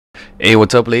Hey,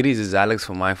 what's up, ladies? It's Alex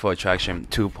from Mindful Attraction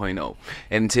 2.0.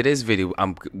 And in today's video,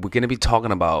 we're going to be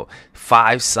talking about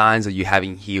 5 signs that you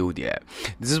haven't healed yet.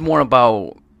 This is more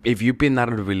about if you've been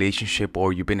out of a relationship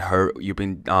or you've been hurt, you've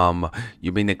been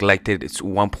neglected. It's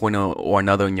one point or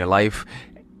another in your life.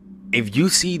 If you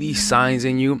see these signs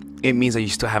in you, it means that you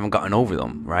still haven't gotten over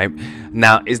them, right?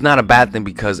 Now, it's not a bad thing,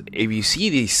 because if you see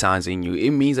these signs in you,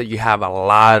 it means that you have a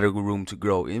lot of room to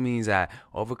grow. It means that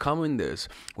overcoming this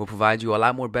will provide you a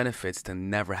lot more benefits than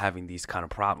never having these kind of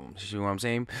problems. You know what I'm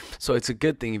saying? So it's a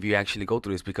good thing if you actually go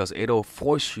through this, because it'll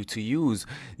force you to use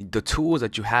the tools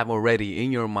that you have already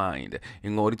in your mind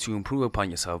in order to improve upon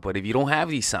yourself. But if you don't have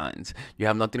these signs, you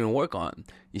have nothing to work on.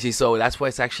 You see, so that's why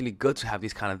it's actually good to have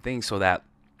these kind of things, so that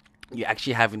you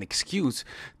actually have an excuse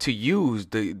to use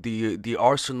the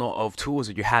arsenal of tools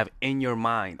that you have in your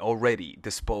mind already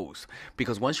disposed.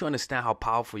 Because once you understand how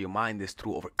powerful your mind is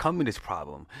through overcoming this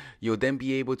problem, you'll then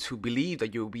be able to believe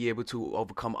that you'll be able to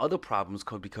overcome other problems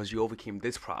because you overcame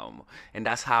this problem. And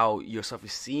that's how your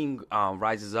self-esteem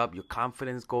rises up, your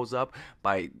confidence goes up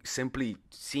by simply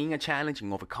seeing a challenge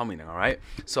and overcoming it, all right?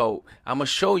 So I'm going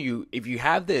to show you, if you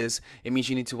have this, it means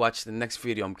you need to watch the next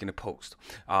video I'm going to post.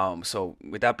 So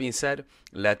with that being said,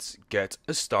 let's get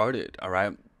started. All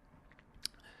right.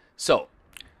 So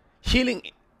healing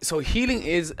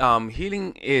is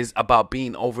about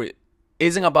being over.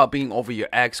 Isn't about being over your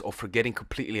ex or forgetting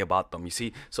completely about them. You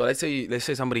see, so let's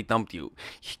say somebody dumped you.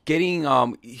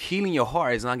 Healing your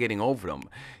heart is not getting over them.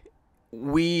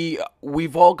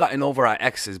 We've all gotten over our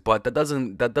exes, but that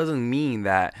doesn't mean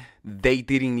that they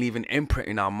didn't leave an imprint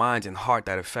in our minds and heart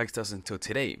that affects us until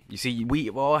today. You see, we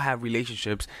all have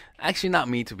relationships. Actually, not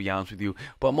me, to be honest with you,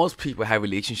 but most people have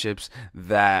relationships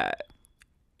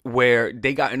where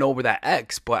they gotten over that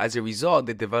ex, but as a result,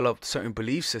 they developed certain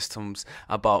belief systems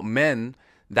about men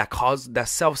that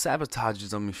self-sabotages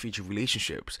them in future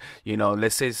relationships. You know,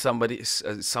 let's say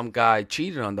some guy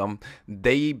cheated on them,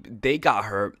 they got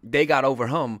hurt, they got over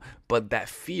him, but that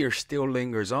fear still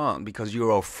lingers on because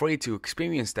you're afraid to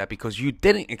experience that, because you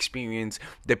didn't experience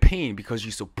the pain because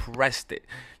you suppressed it.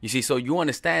 You see, so you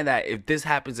understand that if this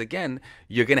happens again,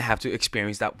 you're gonna have to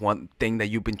experience that one thing that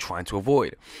you've been trying to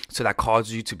avoid. So that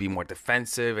causes you to be more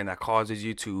defensive, and that causes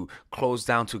you to close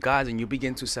down to guys, and you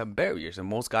begin to set barriers, and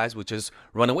most guys will just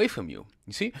run away from you.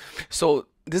 You see, so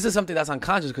this is something that's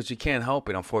unconscious because you can't help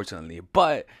it, unfortunately.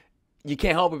 But you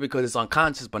can't help it because it's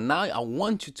unconscious. But now I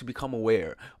want you to become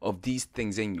aware of these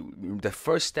things in you. The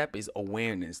first step is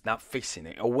awareness, not fixing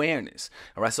it. Awareness.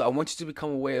 All right. So I want you to become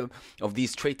aware of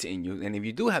these traits in you. And if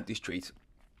you do have these traits,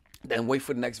 then wait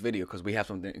for the next video, because we have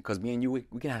something. Because me and you,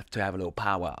 we can have to have a little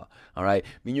powwow. All right.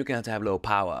 Me and you can have to have a little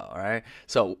powwow. All right.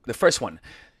 So the first one.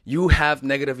 You have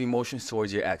negative emotions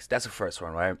towards your ex. That's the first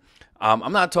one, right?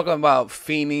 I'm not talking about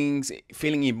feeling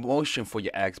emotion for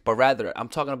your ex, but rather I'm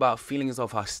talking about feelings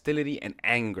of hostility and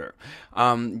anger.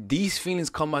 These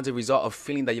feelings come as a result of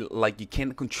feeling that you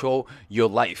can't control your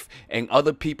life, and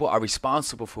other people are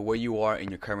responsible for where you are in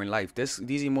your current life.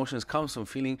 These emotions come from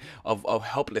feeling of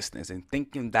helplessness and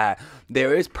thinking that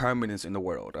there is permanence in the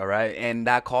world, all right? And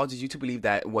that causes you to believe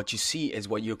that what you see is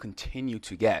what you'll continue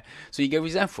to get. So you get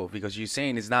resentful because you're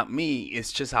saying it's not me,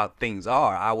 it's just how things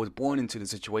are. I was born into the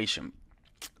situation.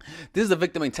 This is the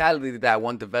victim mentality that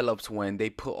one develops when they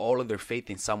put all of their faith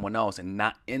in someone else and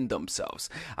not in themselves.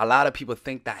 A lot of people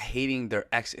think that hating their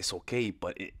ex is okay,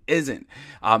 but it isn't.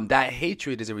 That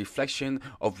hatred is a reflection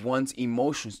of one's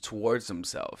emotions towards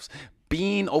themselves.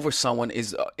 Being over someone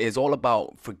is all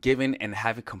about forgiving and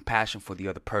having compassion for the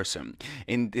other person.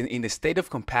 In the state of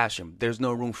compassion, there's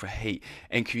no room for hate,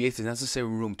 and creates the necessary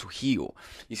room to heal.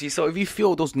 You see, so if you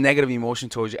feel those negative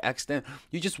emotions towards your ex, then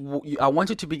I want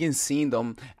you to begin seeing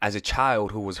them as a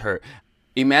child who was hurt.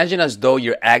 Imagine as though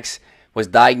your ex was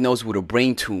diagnosed with a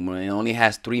brain tumor and only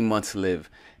has 3 months to live.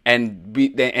 And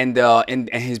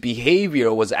his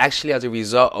behavior was actually as a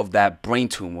result of that brain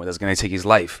tumor that's going to take his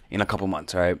life in a couple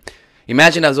months, all right?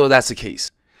 Imagine as though that's the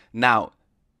case. Now,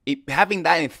 having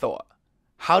that in thought,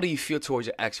 how do you feel towards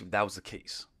your ex if that was the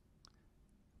case?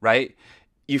 Right?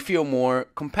 You feel more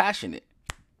compassionate.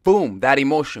 Boom, that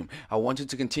emotion. I want you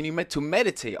to continue to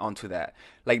meditate onto that.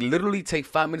 Like literally take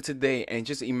 5 minutes a day and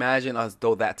just imagine as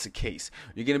though that's the case.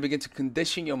 You're going to begin to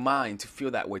condition your mind to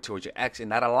feel that way towards your ex,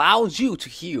 and that allows you to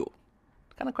heal.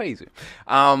 Kind of crazy.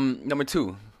 Number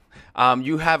 2,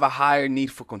 you have a higher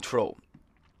need for control.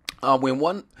 When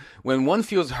one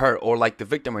feels hurt or like the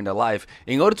victim in their life,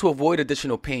 in order to avoid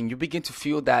additional pain, you begin to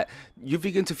feel the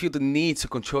need to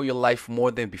control your life more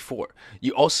than before.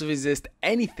 You also resist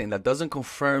anything that doesn't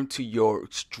conform to your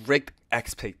strict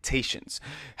expectations.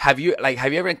 Have you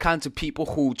ever encountered people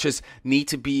who just need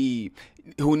to be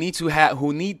who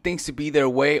need things to be their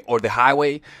way or the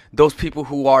highway? Those people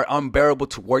who are unbearable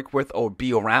to work with or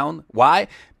be around. Why?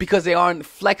 Because they aren't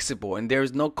flexible and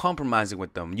there's no compromising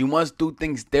with them. You must do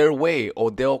things their way or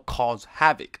they'll cause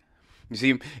havoc. You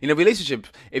see, in a relationship,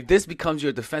 if this becomes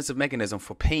your defensive mechanism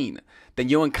for pain, then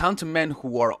you'll encounter men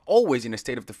who are always in a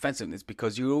state of defensiveness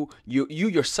because you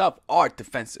yourself are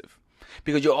defensive.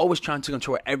 Because you're always trying to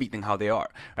control everything how they are.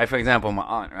 Right? For example, my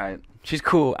aunt, right? She's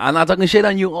cool. I'm not talking shit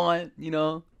on you, aunt. You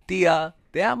know, tía,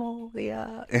 te amo,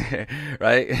 tía.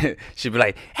 Right? She'd be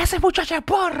like, ese muchacho de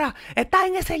porra está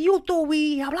en ese YouTube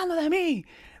y hablando de mí.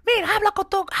 Mira, habla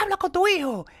con tu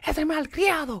hijo. Ese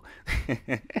malcriado.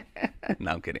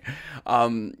 No, I'm kidding.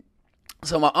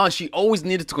 So my aunt, she always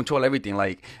needed to control everything.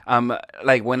 Like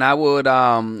when I would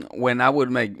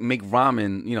make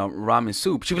ramen, ramen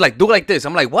soup, she'd be like, do it like this.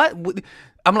 I'm like, what?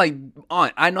 I'm like,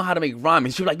 aunt, I know how to make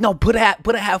ramen. She'd be like, no, put it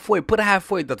halfway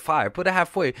the fire, put it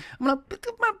halfway. I'm like,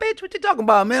 my bitch, what you talking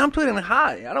about, man? I'm putting it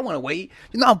high. I don't want to wait.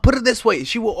 No, put it this way.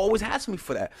 She will always ask me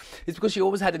for that. It's because she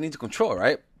always had the need to control,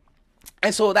 right?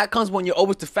 And so that comes when you're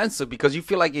always defensive because you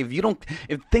feel like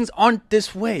if things aren't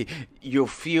this way, you'll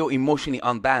feel emotionally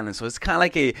unbalanced. So it's kind of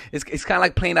like it's kind of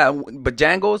like playing that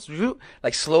Bojangles,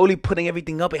 like slowly putting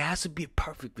everything up. It has to be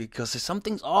perfect because if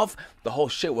something's off, the whole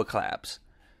shit will collapse.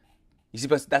 You see,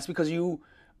 but that's because you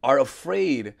are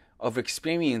afraid of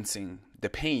experiencing the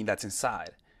pain that's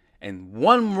inside. And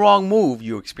one wrong move,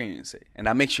 you experience it, and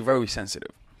that makes you very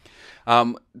sensitive.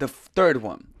 The third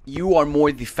one, you are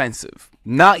more defensive.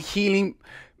 Not healing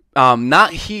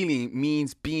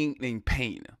means being in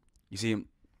pain. You see,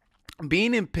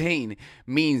 being in pain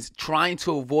means trying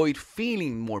to avoid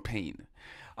feeling more pain,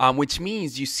 which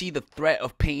means you see the threat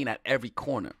of pain at every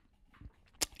corner.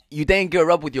 You then gear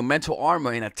up with your mental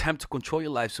armor and attempt to control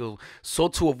your life so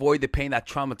to avoid the pain that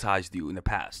traumatized you in the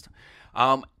past.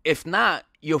 If not,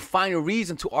 you'll find a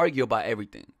reason to argue about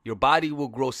everything. Your body will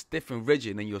grow stiff and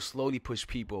rigid and you'll slowly push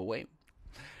people away.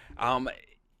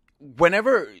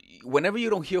 Whenever you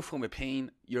don't heal from a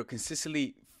pain, you're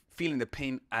consistently feeling the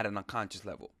pain at an unconscious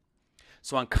level.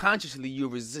 So unconsciously, you're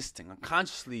resisting.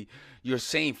 Unconsciously, you're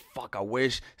saying, fuck, I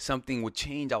wish something would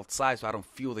change outside so I don't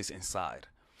feel this inside.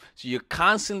 So you're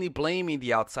constantly blaming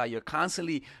the outside. You're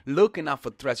constantly looking out for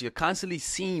threats. You're constantly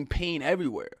seeing pain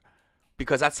everywhere.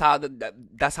 Because that's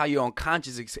how your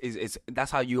unconscious is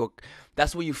that's what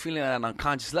you're feeling at an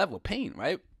unconscious level, pain,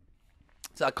 right?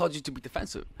 So that causes you to be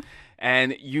defensive.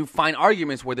 And you find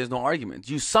arguments where there's no arguments.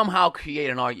 You somehow create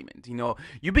an argument.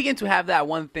 You begin to have that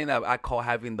one thing that I call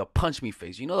having the punch me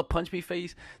face. You know the punch me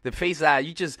face? The face that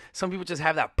some people just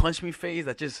have that punch me face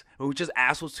who just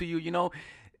assholes to you,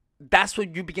 That's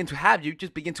what you begin to have. You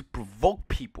just begin to provoke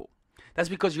people. That's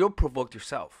because you're provoked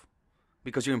yourself.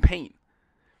 Because you're in pain.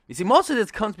 You see, most of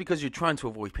this comes because you're trying to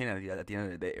avoid pain at the end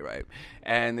of the day, right?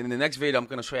 And in the next video, I'm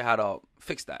going to show you how to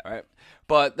fix that, right?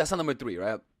 But that's not number 3,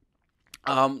 right?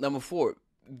 Number 4,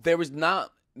 there is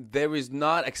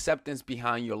not acceptance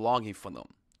behind your longing for them,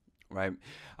 right?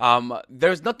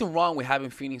 There's nothing wrong with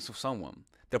having feelings for someone.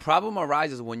 The problem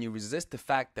arises when you resist the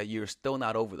fact that you're still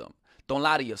not over them. Don't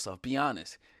lie to yourself. Be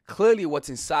honest. Clearly what's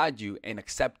inside you and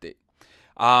accept it.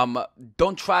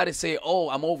 Don't try to say, oh,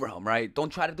 I'm over him, right? Don't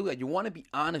try to do that. You want to be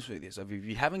honest with yourself. If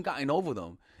you haven't gotten over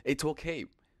them, it's okay.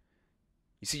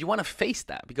 You see, you want to face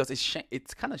that because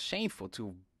it's kind of shameful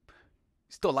to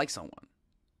still like someone,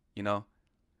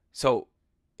 So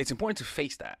it's important to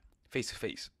face that face to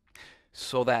face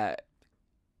so that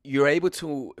you're able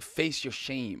to face your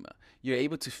shame. You're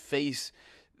able to face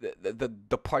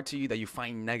the part of you that you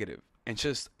find negative and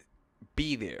just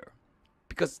be there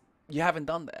because you haven't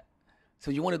done that. So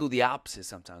you want to do the opposite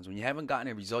sometimes. When you haven't gotten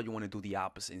a result, you want to do the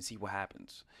opposite and see what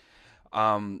happens.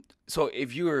 So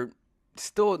if you're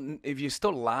still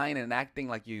lying and acting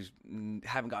like you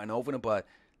haven't gotten over them, but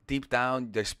deep down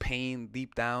there's pain,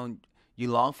 deep down you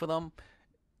long for them,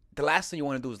 the last thing you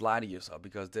want to do is lie to yourself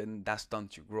because then that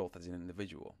stunts your growth as an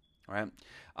individual. All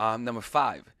right. Number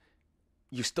 5,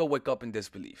 you still wake up in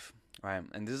disbelief. Right,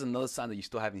 and this is another sign that you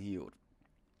still haven't healed.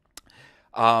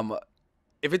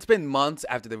 If it's been months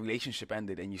after the relationship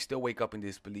ended and you still wake up in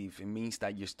disbelief, it means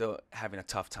that you're still having a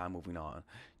tough time moving on.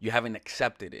 You haven't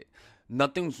accepted it.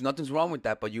 Nothing's wrong with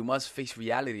that, but you must face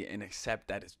reality and accept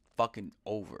that it's fucking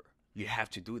over. You have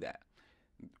to do that,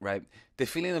 right? The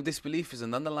feeling of disbelief is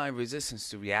an underlying resistance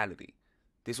to reality.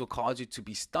 This will cause you to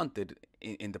be stunted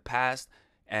in the past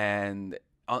and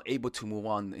unable to move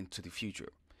on into the future.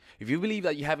 If you believe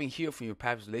that you haven't healed from your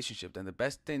past relationship, then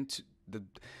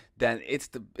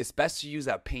it's best to use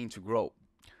that pain to grow.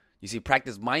 You see,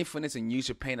 practice mindfulness and use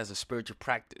your pain as a spiritual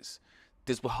practice.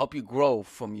 This will help you grow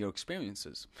from your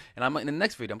experiences. And I'm in the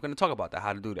next video, I'm going to talk about that,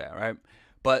 how to do that, right?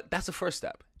 But that's the first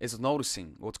step, is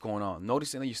noticing what's going on,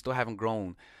 noticing that you still haven't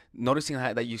grown, noticing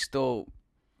that you're still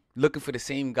looking for the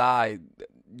same guy,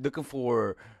 looking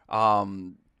for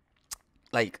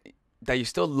like that you're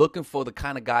still looking for the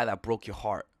kind of guy that broke your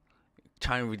heart,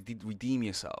 trying to redeem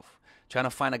yourself, trying to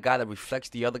find a guy that reflects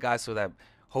the other guy, so that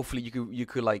hopefully you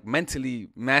could like mentally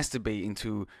masturbate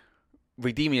into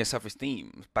redeeming your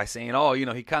self-esteem by saying, oh,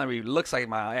 he kind of really looks like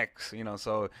my ex,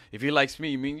 so if he likes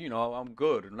me, I mean, I'm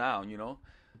good now,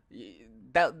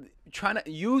 that trying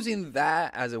to using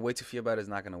that as a way to feel better is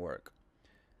not going to work,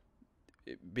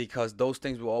 because those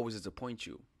things will always disappoint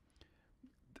you.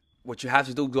 What you have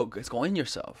to do is go in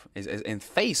yourself and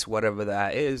face whatever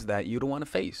that is that you don't want to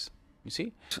face. You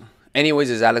see? Anyways,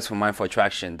 it's Alex from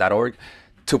mindforattraction.org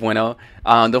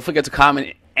 2.0. Don't forget to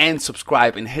comment and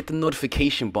subscribe and hit the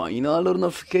notification button. A little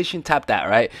notification, tap that,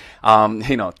 right?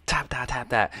 Tap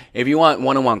that. If you want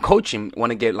one-on-one coaching,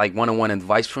 want to get like one-on-one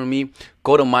advice from me,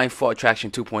 go to Mind for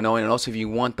Attraction 2.0. And also, if you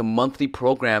want the monthly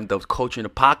program, the Coach in the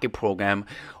Pocket program,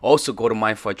 also go to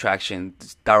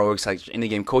mindforattraction.org. Like in the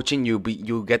game coaching,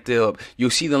 you'll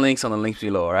see the links on the links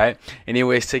below. All right.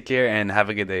 Anyways, take care and have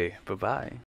a good day. Bye bye.